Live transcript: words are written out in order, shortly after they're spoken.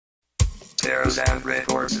Stairs and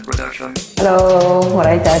Records Production. Hello,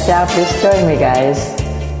 Birahe Cha Cha, please join me guys.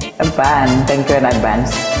 Advance, thank you in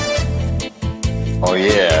advance. Oh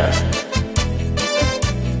yeah.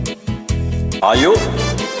 Are you?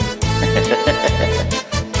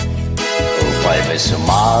 Upay may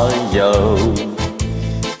sumayaw,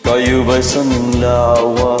 kayo ba'y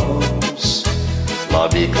sanlawas?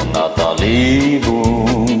 Labi kong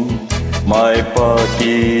natalibong, may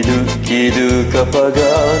pakidu-kidu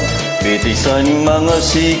kapagan, pitik sa inyong mga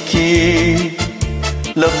siki,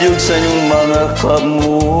 labyog sa inyong mga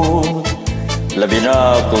kamot. Labi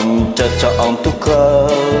na kung Cha-Cha ang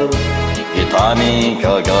tukar, itami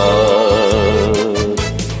kagad.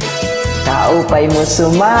 Kaupay mo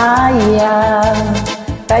sumayang,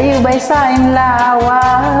 kayo ba'y saing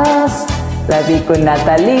lawas? Labi ko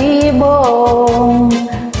natalibong,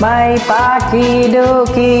 may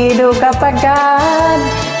pakido-kido kapagad,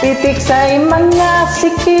 pitik sa mga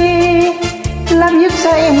siki, labyog sa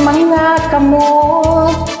mga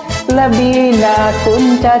kamot. Labi na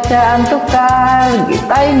kung Cha-Cha ang tukar,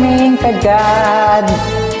 gitiming kagad.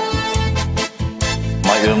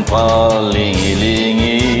 Mayon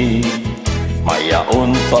palingi-lingi,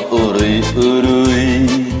 mayaon pa uruy-uruy,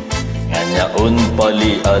 nganyaon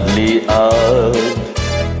paliad-liad,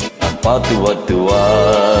 ang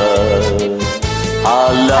patuwad-tuwad.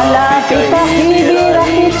 Ala Pikahe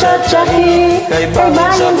Birahe Cha Cha, kay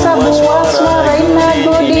bangon sa buwas waray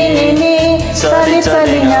nagodinini,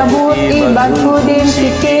 salit-saling abot ibag ko din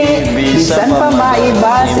siki, bisan pa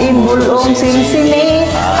maibas imbulong sinsini.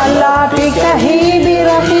 Ala Pikahe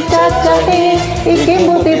Birahe Cha Cha,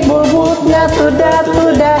 ikibutit bubut nga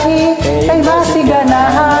tuda-tudahi, kay basi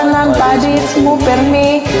ganahan ang padis mo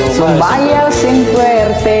permi, sumayaw sing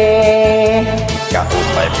puwerte.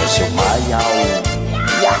 Kaupay mo sumayaw.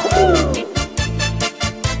 Yahoo!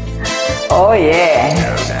 Oh yeah!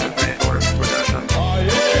 Stairs and Records Production. Oh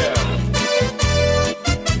yeah!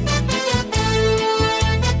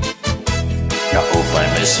 Kaupay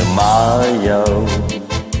may sumayaw,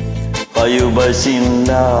 kayo ba'y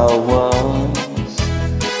sinlawas?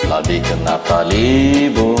 Labi ka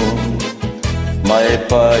natalibong, may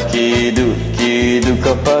pakidu-kidu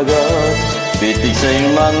kapagat, pitik sa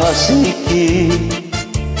iyong mga siki,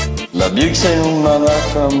 labyog sa iyong mga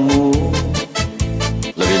kamot.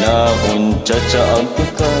 Labi na kung Cha-Cha ang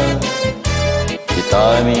tukar,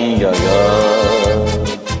 itami gagad.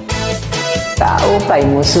 Kaupay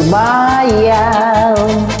mo sumayaw,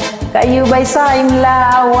 kayo ba'y saing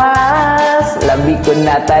lawas? Labi ko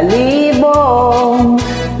natalibong,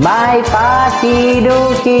 may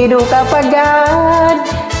pakido-kido kapagad,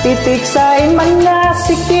 pitik sa mga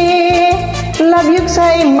siki, labyog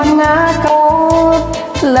sa mga kamot.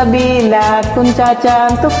 Labi na kung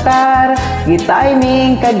Cha-Cha ang tukar,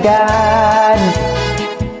 gitiming kagad.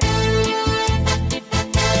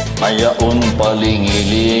 Mayaon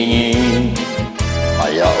palingi-lingi,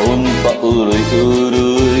 mayaon pa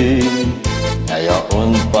uruy-uruy,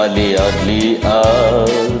 mayaon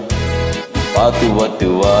paliad-liad,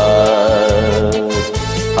 patuwad-tuwad.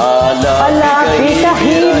 Ala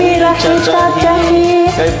Pikahe Birahe Cha Cha,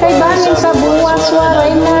 kay bangon sa buwas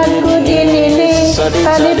waray nagkudinini,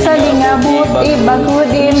 salit-saling abot ibag ko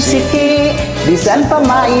din siki, bisan pa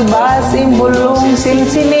maibas imbulong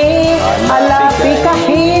sinsini. Ala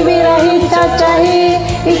Pikahe Birahe Cha Cha,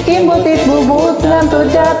 ikibutit bubut ng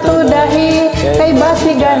tuda-tudahi, kay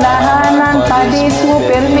basi ganahan ang padis mo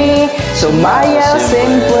permi, sumayaw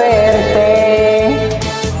sing puwerte.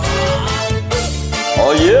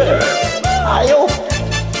 Oh yeah! Ayo!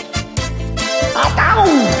 Ataw!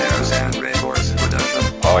 Stairs and Records Production.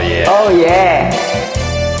 Oh yeah! Oh yeah!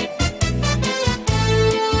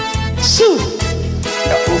 Su!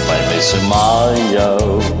 Kaupay may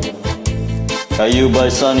sumayaw, kayo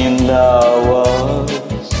ba'y saning lawas?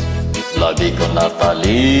 Labi ko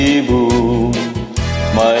natalibong,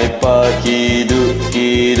 may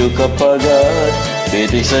pakidu-kidu kapagat,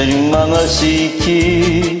 pitik sa inyong mga siki,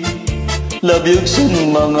 labyog sa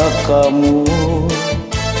inyong mga kamot.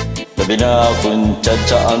 Labi na kung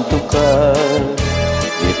Cha-Cha ang tukar,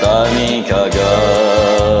 itami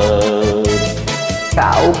kagad.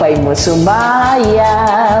 Kaupay mo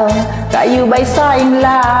sumayaw, kayo ba'y saing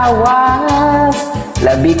lawas?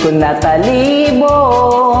 Labi ko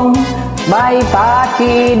natalibong, may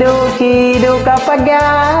pakido-kido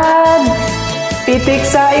kapagad, pitik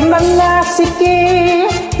sa mga siki,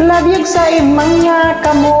 labyog sa mga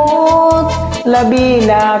kamot. Labi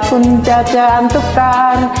na kung Cha-Cha ang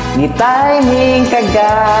tukar, gitiming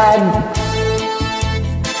kagad.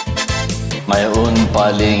 Mayaon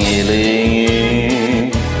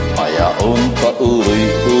palingi-lingi, mayaon pa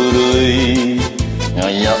uruy-uruy,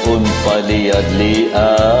 Ngayaon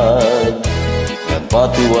paliad-liad Ngan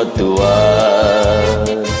patuwa-tuwad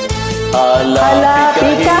Ala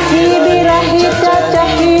Pikahe Birahe Cha Cha,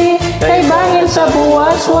 kay bangin sa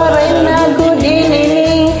buwas waray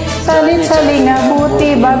nagudinini. Salit-saling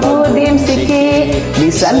abuti bago din siki,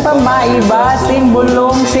 bisan pa maibasin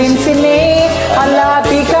bulong sinsini. Ala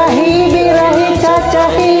Pikahe Birahe Cha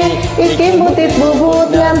Cha, ikimbutit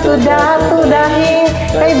bubut ngam tuda-tudahi,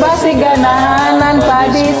 kay basi ganahanan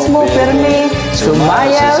padis mo permi,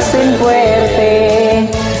 sumayaw sin puerte.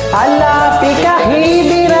 Ala Pikahe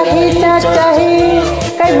Birahe Cha Cha,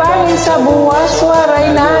 kay bangin sa buwas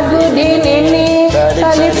waray nagudin ini.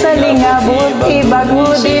 Salit-saling abot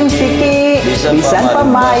ibago din siki, bisan pa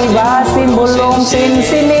maibasin bulong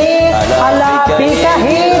sinsini. Ala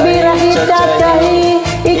Pikahe Birahe Cha Cha,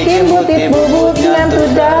 ikimbutit bubut ng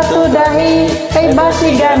tuda-tudahi, kay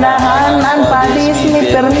basi ganahan ang padis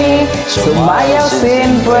ni permi, sumayaw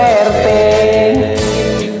sin puerte.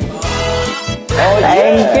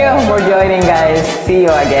 Thank you for joining, guys. See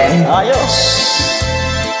you again. Ayos!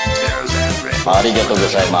 Tears and rainbows. Arigatou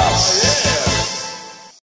gozaimasu.